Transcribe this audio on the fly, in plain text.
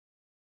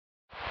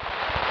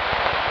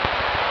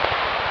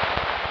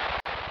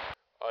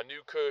a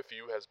new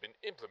curfew has been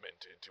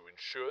implemented to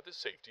ensure the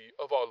safety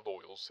of our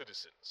loyal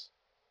citizens.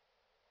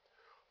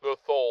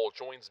 Lothal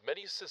joins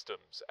many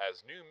systems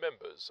as new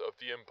members of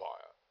the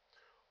Empire.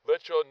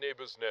 Let your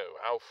neighbors know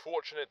how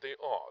fortunate they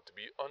are to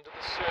be under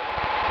the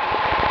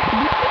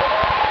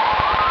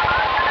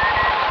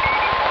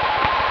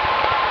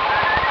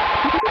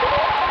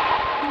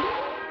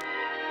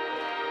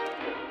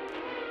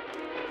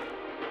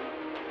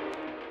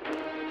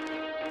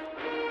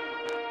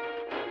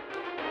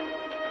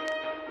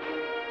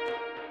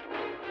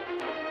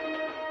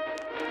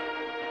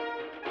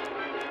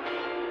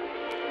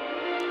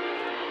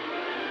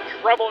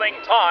Troubling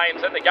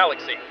times in the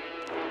galaxy.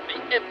 The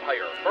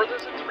Empire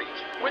furthers its reach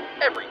with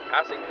every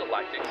passing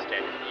galactic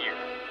standard year.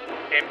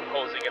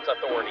 Imposing its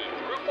authority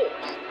through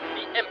force,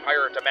 the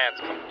Empire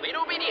demands complete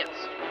obedience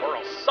or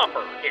else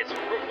suffer its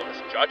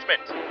ruthless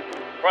judgment.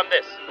 From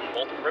this,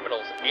 both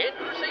criminals and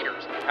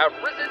crusaders have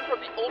risen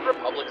from the Old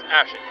Republic's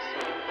ashes.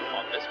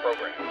 On this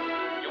program,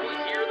 you will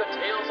hear the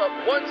tales of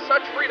one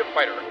such freedom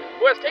fighter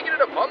who has taken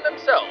it upon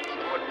themselves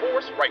to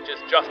enforce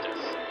righteous justice.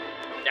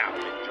 Now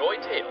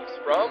enjoy tales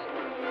from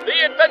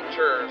The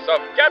Adventures of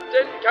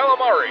Captain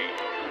Calamari.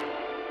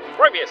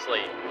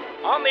 Previously,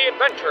 on The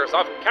Adventures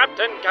of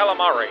Captain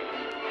Calamari.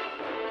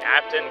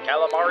 Captain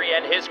Calamari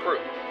and his crew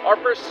are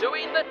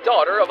pursuing the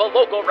daughter of a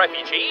local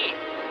refugee.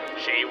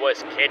 She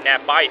was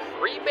kidnapped by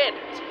 3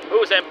 bandits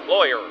whose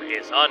employer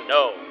is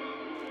unknown.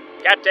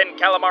 Captain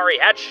Calamari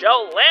had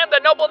Shell land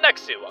the noble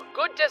Nexu a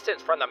good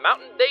distance from the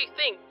mountain they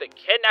think the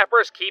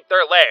kidnappers keep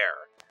their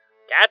lair.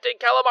 Captain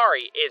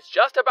Calamari is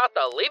just about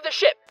to leave the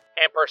ship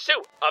in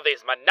pursuit of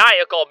these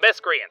maniacal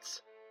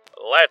miscreants.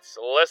 Let's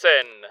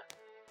listen.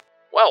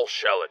 Well,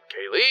 Shell and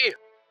Kaylee,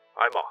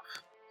 I'm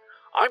off.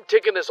 I'm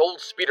taking this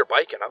old speeder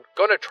bike and I'm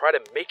gonna try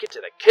to make it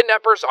to the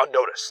kidnappers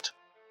unnoticed.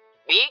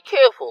 Be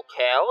careful,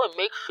 Cal, and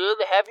make sure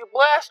to have your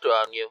blaster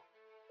on you.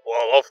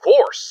 Well, of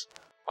course.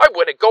 I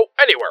wouldn't go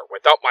anywhere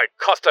without my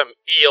custom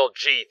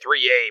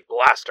ELG-3A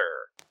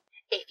blaster.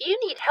 If you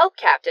need help,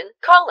 Captain,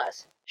 call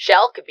us.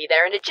 Shell could be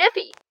there in a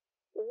jiffy.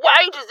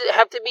 Why does it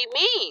have to be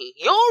me?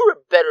 You're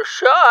a better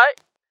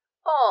shot.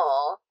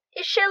 Aw,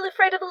 is Shell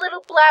afraid of a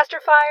little blaster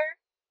fire?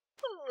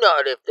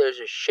 Not if there's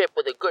a ship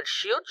with a good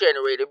shield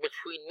generator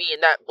between me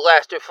and that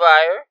blaster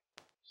fire.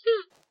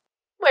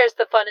 Where's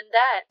the fun in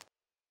that?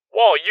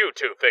 While you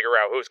two figure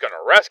out who's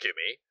gonna rescue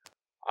me,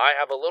 I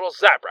have a little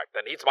Zabrak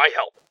that needs my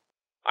help.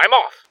 I'm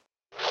off!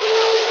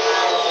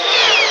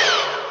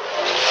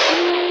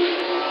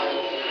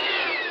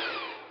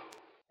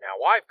 Now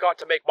I've got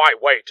to make my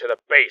way to the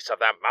base of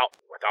that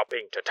mountain without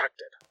being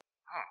detected.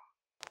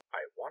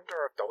 I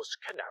wonder if those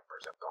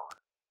kidnappers have gone.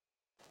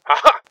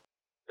 Ha!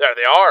 There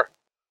they are!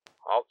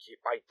 I'll keep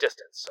my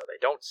distance so they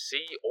don't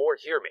see or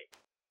hear me.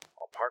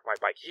 I'll park my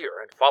bike here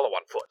and follow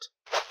on foot.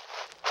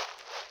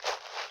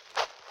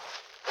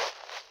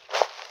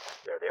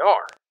 There they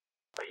are.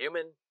 A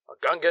human, a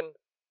Gungan,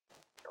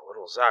 a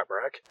little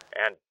Zabrak,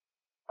 and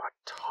a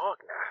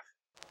Tognath.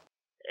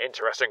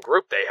 Interesting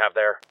group they have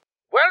there.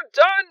 Well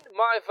done,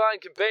 my fine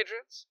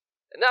compatriots.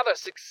 Another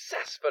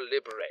successful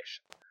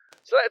liberation.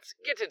 So let's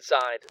get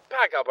inside,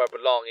 pack up our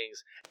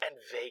belongings, and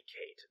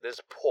vacate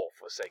this poor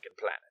forsaken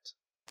planet.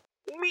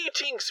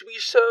 Methinks we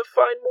shall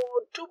find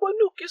more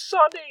Tubanukis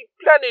on a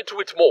planet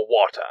with more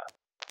water.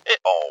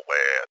 It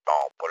always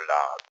don't pull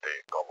out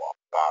the go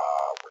up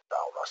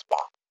without a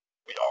spot.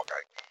 We all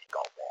got to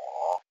go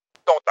on.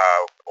 Don't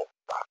know.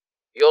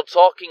 You're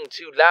talking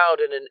too loud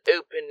in an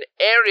open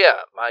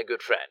area, my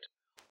good friend.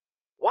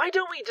 Why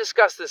don't we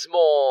discuss this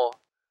more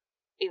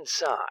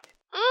inside?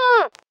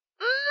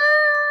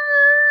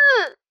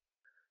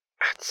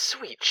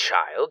 Sweet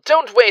child,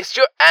 don't waste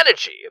your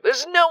energy.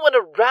 There's no one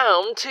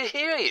around to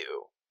hear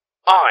you.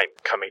 I'm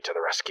coming to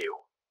the rescue.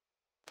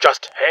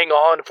 Just hang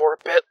on for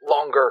a bit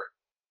longer.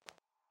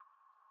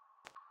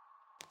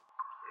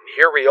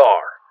 Here we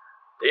are,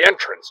 the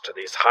entrance to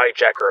these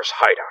hijackers'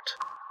 hideout.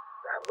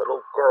 That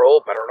little girl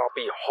better not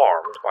be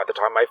harmed by the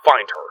time I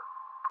find her.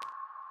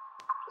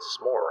 This is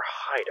more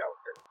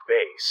hideout than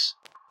base.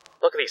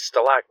 Look at these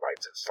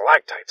stalagmites and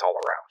stalactites all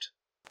around.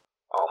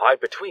 I'll hide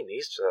between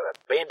these so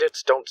that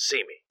bandits don't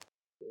see me.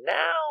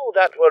 Now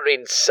that we're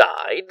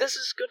inside, this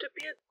is going to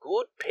be a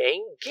good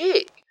paying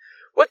gig.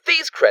 With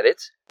these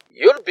credits,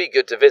 you'll be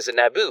good to visit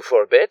Naboo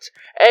for a bit,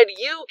 and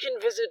you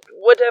can visit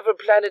whatever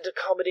planet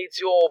accommodates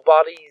your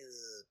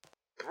body's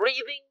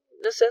breathing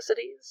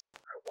necessities.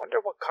 I wonder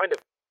what kind of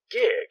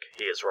gig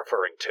he is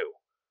referring to.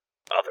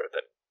 Other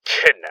than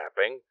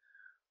kidnapping,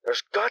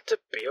 there's got to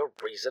be a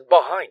reason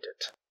behind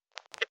it.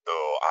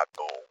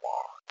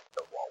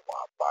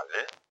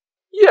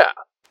 Yeah,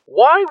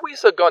 why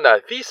we'sa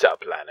gonna these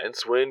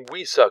planets when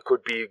wesa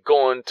could be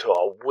going to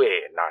a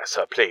way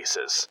nicer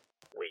places?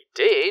 We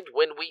did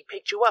when we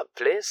picked you up,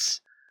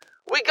 Fliss.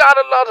 We got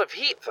a lot of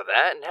heat for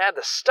that and had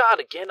to start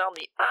again on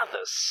the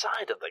other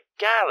side of the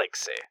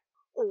galaxy.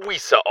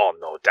 Wesa all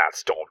know that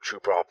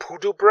stormtrooper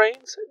poodle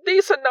brains.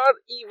 They'sa not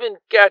even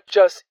catch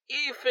us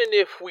even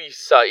if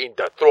wesa in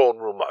the throne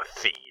room of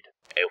feed.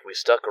 If we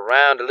stuck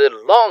around a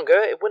little longer,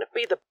 it wouldn't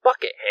be the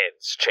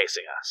bucketheads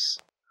chasing us.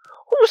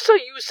 Who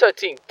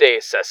think they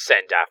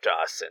send after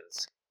us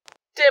since?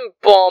 Them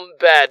bomb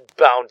bad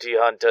bounty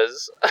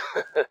hunters.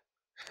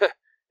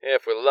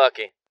 If we're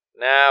lucky.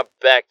 Now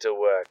back to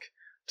work.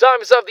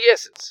 Time is of the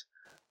essence.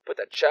 Put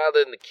that child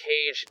in the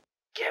cage and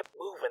get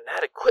moving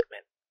that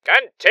equipment.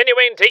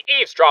 Continuing to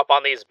eavesdrop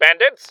on these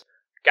bandits,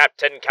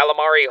 Captain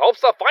Calamari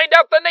hopes to find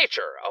out the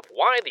nature of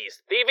why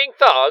these thieving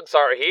thugs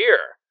are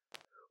here.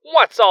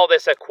 What's all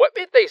this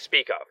equipment they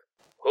speak of?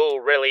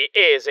 Who really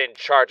is in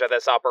charge of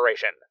this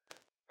operation?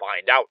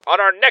 Find out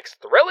on our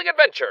next thrilling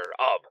adventure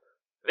of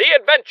The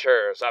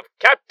Adventures of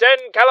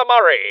Captain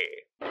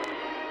Calamari.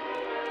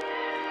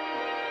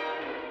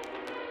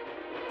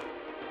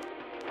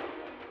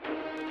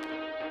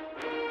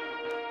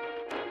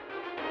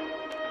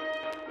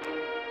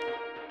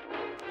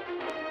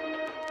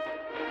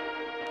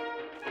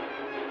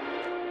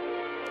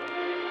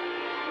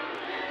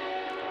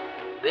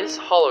 This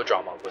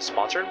holodrama was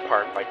sponsored in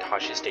part by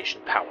Tashi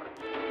Station Power,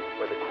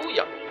 where the cool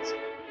younglings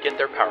get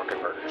their power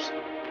converters.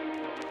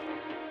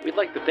 We'd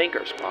like to thank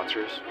our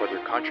sponsors for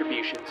their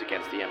contributions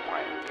against the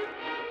Empire.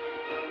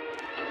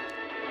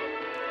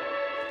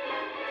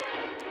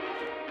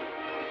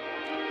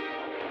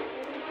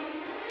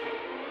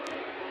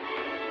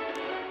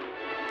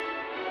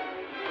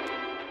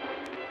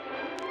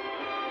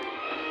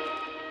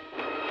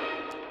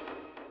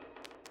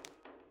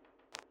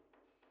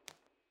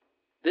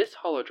 This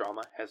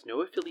holodrama has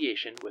no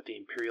affiliation with the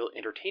Imperial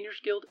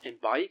Entertainers Guild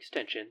and by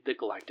extension the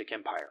Galactic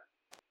Empire.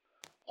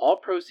 All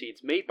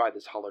proceeds made by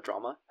this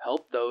holodrama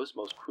help those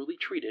most cruelly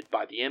treated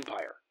by the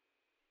Empire.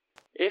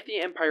 If the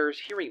Empire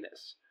is hearing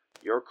this,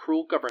 your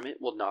cruel government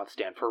will not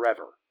stand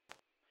forever.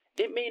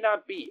 It may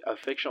not be a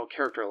fictional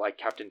character like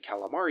Captain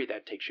Calamari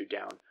that takes you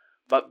down,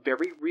 but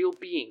very real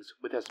beings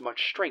with as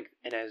much strength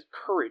and as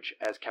courage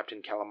as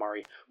Captain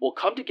Calamari will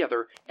come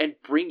together and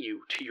bring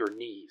you to your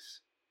knees.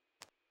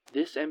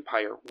 This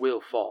empire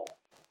will fall.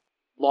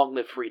 Long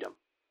live freedom.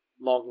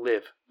 Long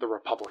live the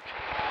Republic.